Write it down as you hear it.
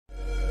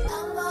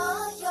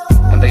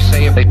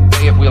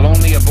will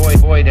only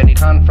avoid any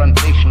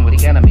confrontation with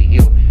the enemy.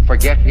 He'll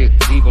forget his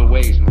evil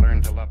ways and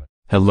learn to love it.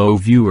 Hello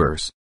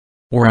viewers.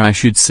 Or I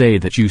should say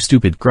that you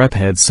stupid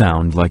crapheads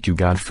sound like you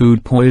got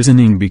food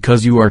poisoning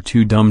because you are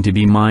too dumb to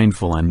be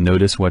mindful and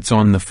notice what's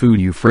on the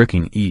food you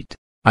frickin' eat.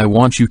 I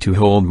want you to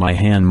hold my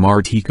hand,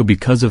 Martika,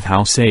 because of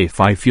how safe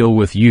I feel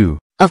with you.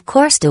 Of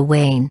course,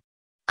 Dewayne.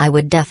 I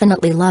would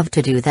definitely love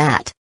to do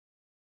that.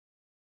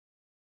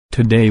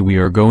 Today we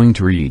are going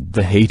to read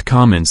the hate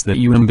comments that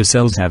you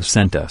imbeciles have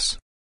sent us.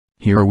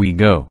 Here we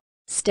go.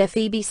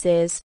 Stefie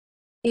says,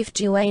 if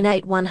Dewayne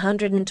ate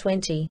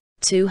 120,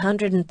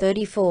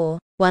 234,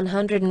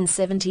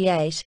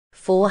 178,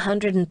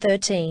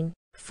 413,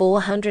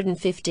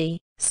 450,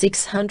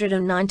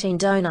 619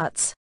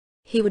 donuts,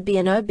 he would be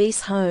an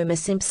obese Homer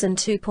Simpson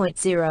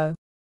 2.0.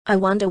 I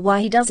wonder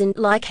why he doesn't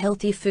like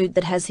healthy food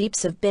that has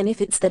heaps of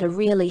benefits that are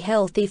really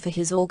healthy for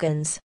his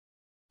organs.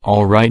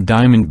 Alright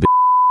Diamond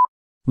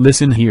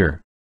listen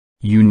here.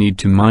 You need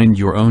to mind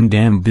your own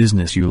damn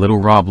business, you little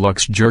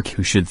Roblox jerk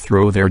who should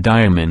throw their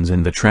diamonds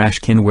in the trash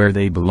can where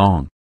they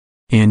belong.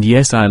 And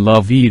yes, I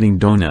love eating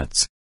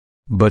donuts.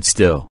 But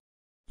still.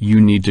 You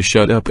need to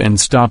shut up and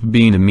stop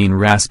being a mean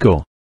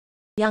rascal.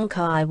 Young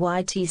Kai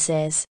YT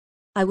says,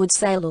 I would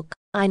say look,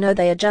 I know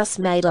they are just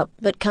made up,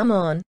 but come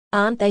on,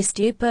 aren't they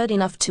stupid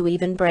enough to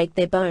even break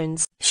their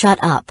bones?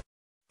 Shut up.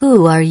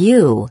 Who are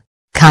you?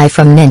 Kai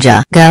from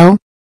Ninja Go?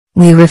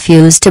 We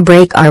refuse to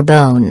break our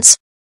bones.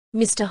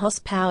 Mr.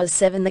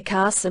 Hosspower7 the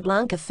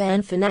Casablanca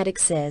fan fanatic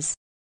says,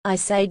 I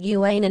say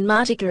Dewayne and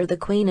Martika are the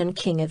queen and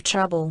king of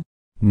trouble.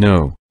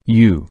 No,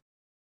 you.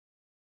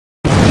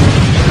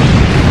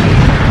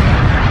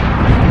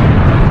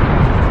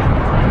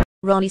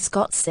 Ronnie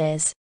Scott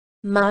says,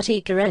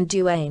 Martika and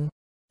Dewayne,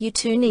 you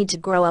two need to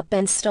grow up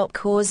and stop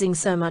causing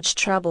so much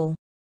trouble.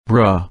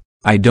 Bruh,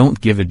 I don't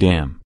give a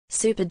damn.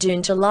 Super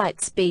Dune to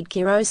Lightspeed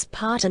Kiros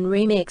Parton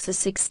Remixer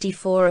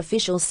 64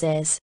 official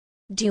says,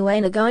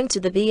 Dewayne are going to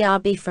the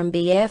BRB from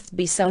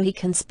BFB so he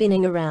can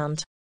spinning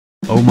around.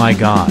 Oh my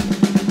god.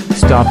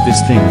 Stop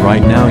this thing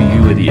right now,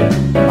 you idiot.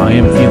 I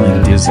am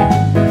feeling dizzy.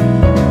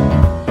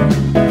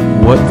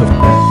 What the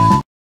f?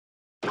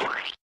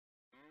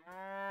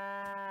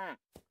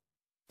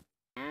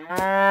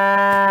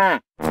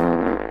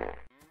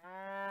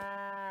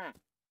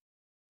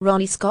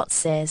 Ronnie Scott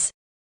says,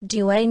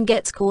 Dewayne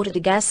gets caught at a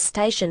gas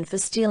station for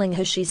stealing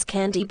Hershey's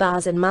candy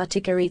bars and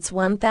Martika eats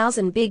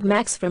 1,000 Big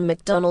Macs from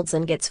McDonald's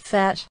and gets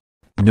fat.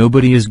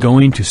 Nobody is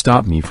going to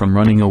stop me from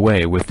running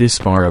away with this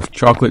bar of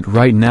chocolate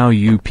right now,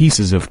 you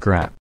pieces of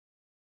crap.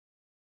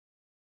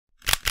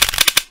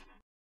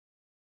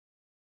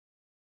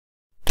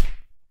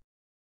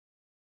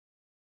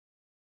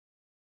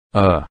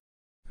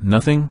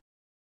 Nothing?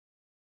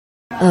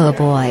 Oh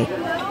boy.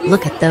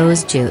 Look at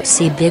those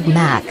juicy Big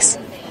Macs.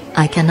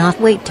 I cannot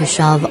wait to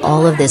shove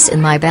all of this in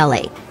my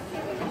belly.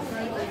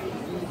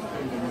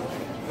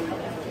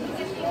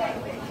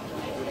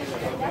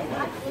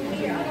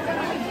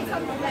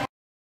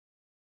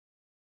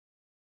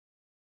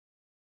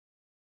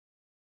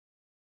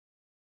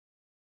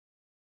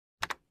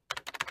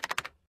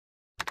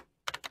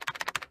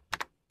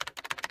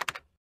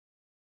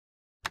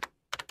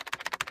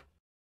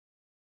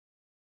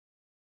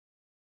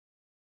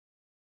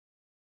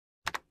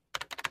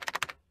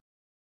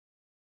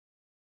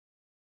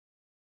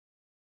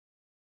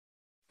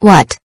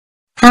 What?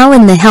 How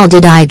in the hell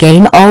did I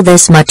gain all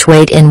this much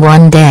weight in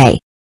one day?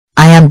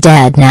 I am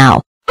dead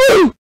now.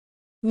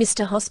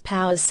 Mr.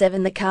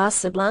 Hosspower7 the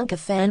Casablanca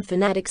fan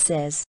fanatic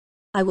says,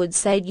 I would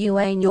say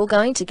Dewayne, you're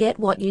going to get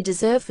what you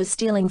deserve for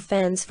stealing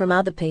fans from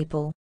other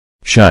people.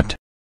 Shut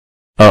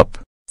up.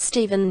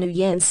 Stephen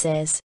Nguyen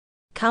says,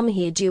 come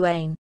here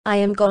Dewayne, I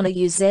am gonna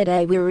use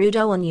ZA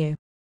Wirudo on you.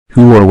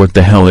 Who or what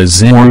the hell is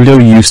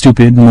Zarudo, you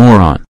stupid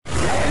moron?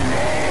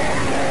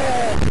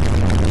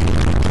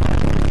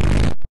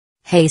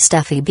 Hey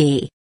Stefie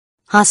B.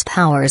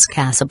 Hosspower's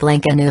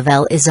Casablanca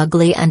Nouvelle is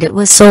ugly and it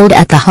was sold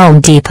at the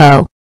Home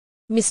Depot.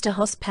 Mr.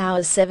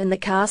 Hosspower7 the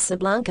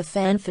Casablanca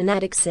fan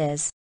fanatic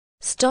says,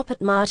 stop it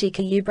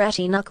Martika, you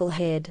bratty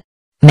knucklehead.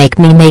 Make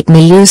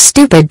me you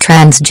stupid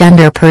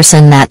transgender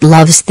person that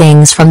loves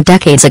things from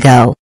decades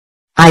ago.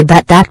 I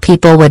bet that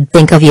people would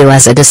think of you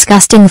as a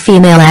disgusting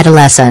female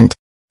adolescent.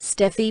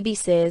 Stefie B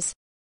says,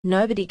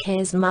 nobody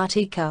cares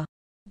Martika.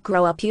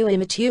 Grow up you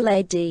immature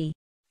lady.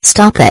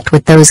 Stop it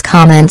with those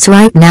comments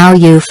right now,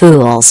 you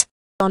fools.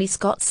 Ronnie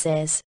Scott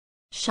says,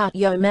 shut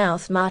your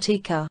mouth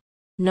Martika.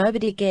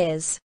 Nobody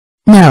cares.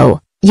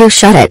 No, you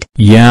shut it.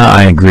 Yeah,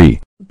 I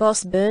agree.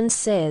 Boss Burns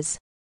says,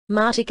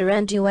 Martika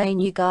and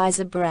Dewayne, you guys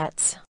are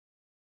brats.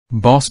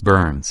 Boss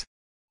Burns.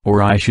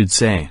 Or I should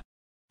say,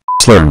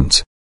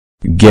 Slurns.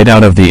 Get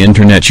out of the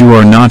internet, you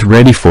are not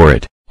ready for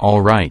it.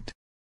 Alright.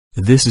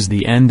 This is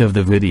the end of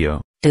the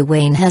video.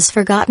 Dewayne has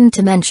forgotten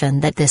to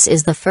mention that this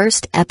is the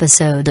first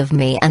episode of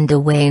me and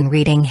Dewayne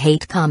reading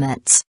hate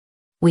comments.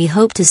 We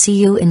hope to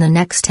see you in the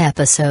next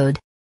episode.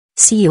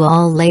 See you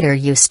all later,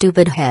 you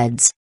stupid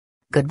heads.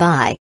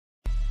 Goodbye.